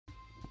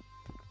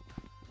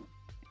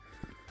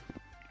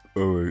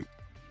Alright.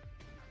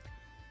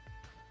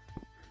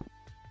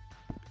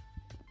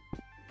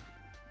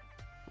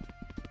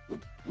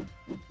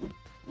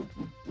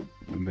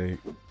 I'm back.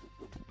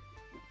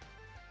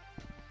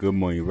 Good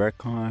morning,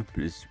 RecCon.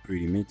 This is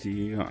Pretty Minty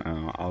here.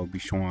 I'll be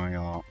showing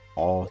y'all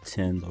all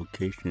 10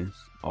 locations,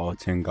 all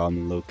 10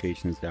 Goblin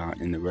locations that are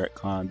in the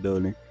RecCon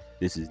building.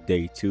 This is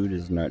day 2.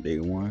 This is not day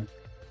 1.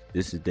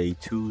 This is day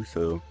 2,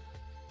 so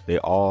they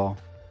all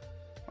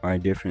are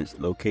in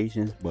different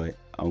locations, but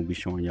I'll be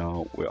showing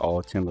y'all where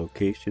all 10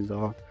 locations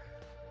are.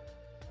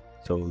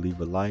 So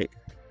leave a like,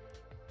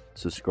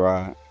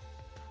 subscribe,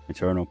 and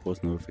turn on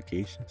post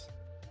notifications.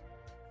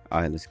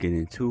 Alright, let's get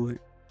into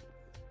it.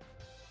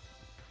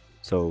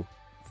 So,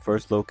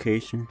 first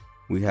location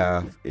we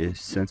have is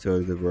center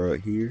of the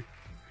road here.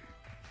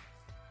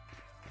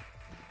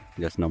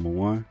 That's number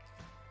 1.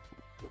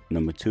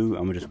 Number 2,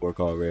 I'm gonna just work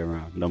all the way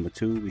around. Number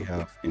 2, we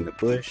have in the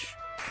bush,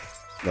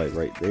 like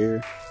right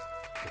there.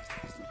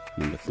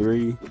 Number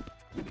 3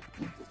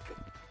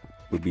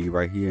 would be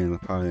right here,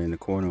 probably in the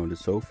corner of the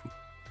sofa.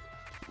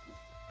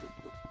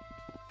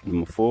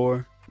 Number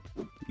 4,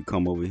 you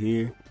come over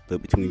here,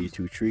 look between these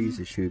 2 trees.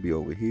 It should be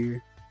over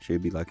here.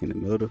 Should be like in the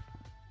middle.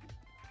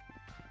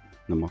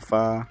 Number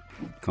 5,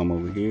 come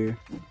over here.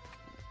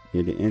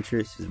 Here the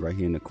entrance is right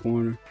here in the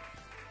corner.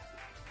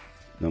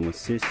 Number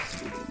 6,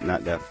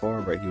 not that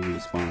far, right here when you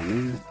spawn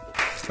in.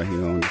 Right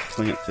here on this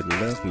plant to the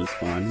left when you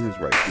spawn in is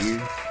right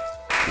here.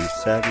 Number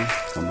 7,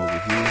 come over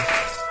here.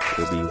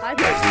 It'll be right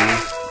here.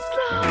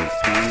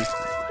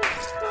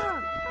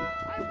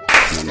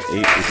 Number 8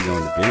 will be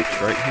on the bench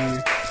right here.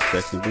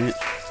 Second bench.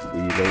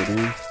 Where you load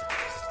in.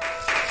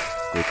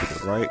 Go to the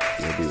right.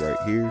 It'll be right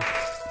here.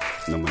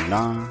 Number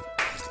 9.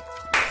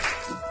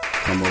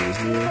 Come over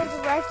here.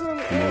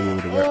 Come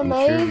over where the rec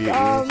trivia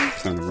is.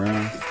 Turn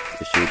around.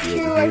 It should be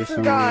over here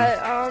somewhere.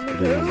 And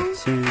then number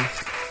 10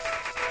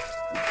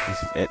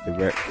 is at the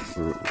rec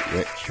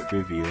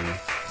trivia.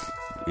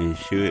 And it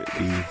should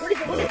be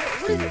up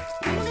here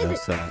on the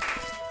left side.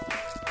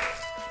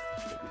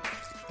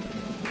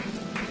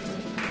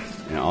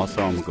 And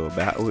also I'm gonna go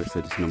backwards.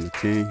 So this number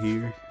 10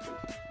 here.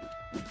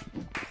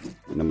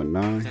 Number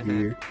 9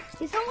 here.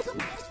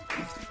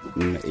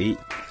 Number 8.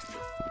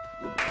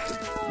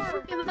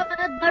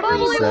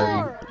 Number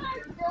 7.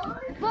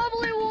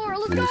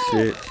 Number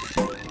 6.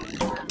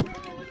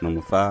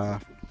 Number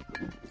 5.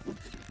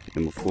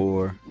 Number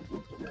 4.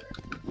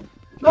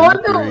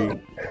 Number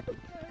 3.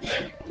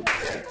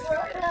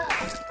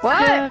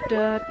 What?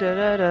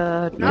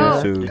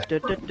 Number 2.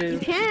 You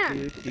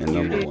can't. And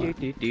number 1.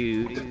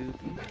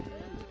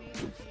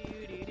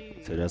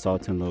 So that's all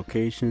 10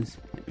 locations.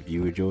 If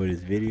you enjoyed this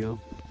video,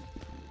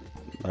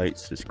 like,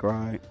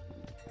 subscribe.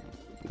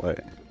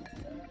 What?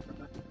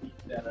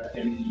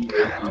 Turn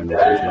on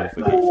post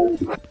notifications.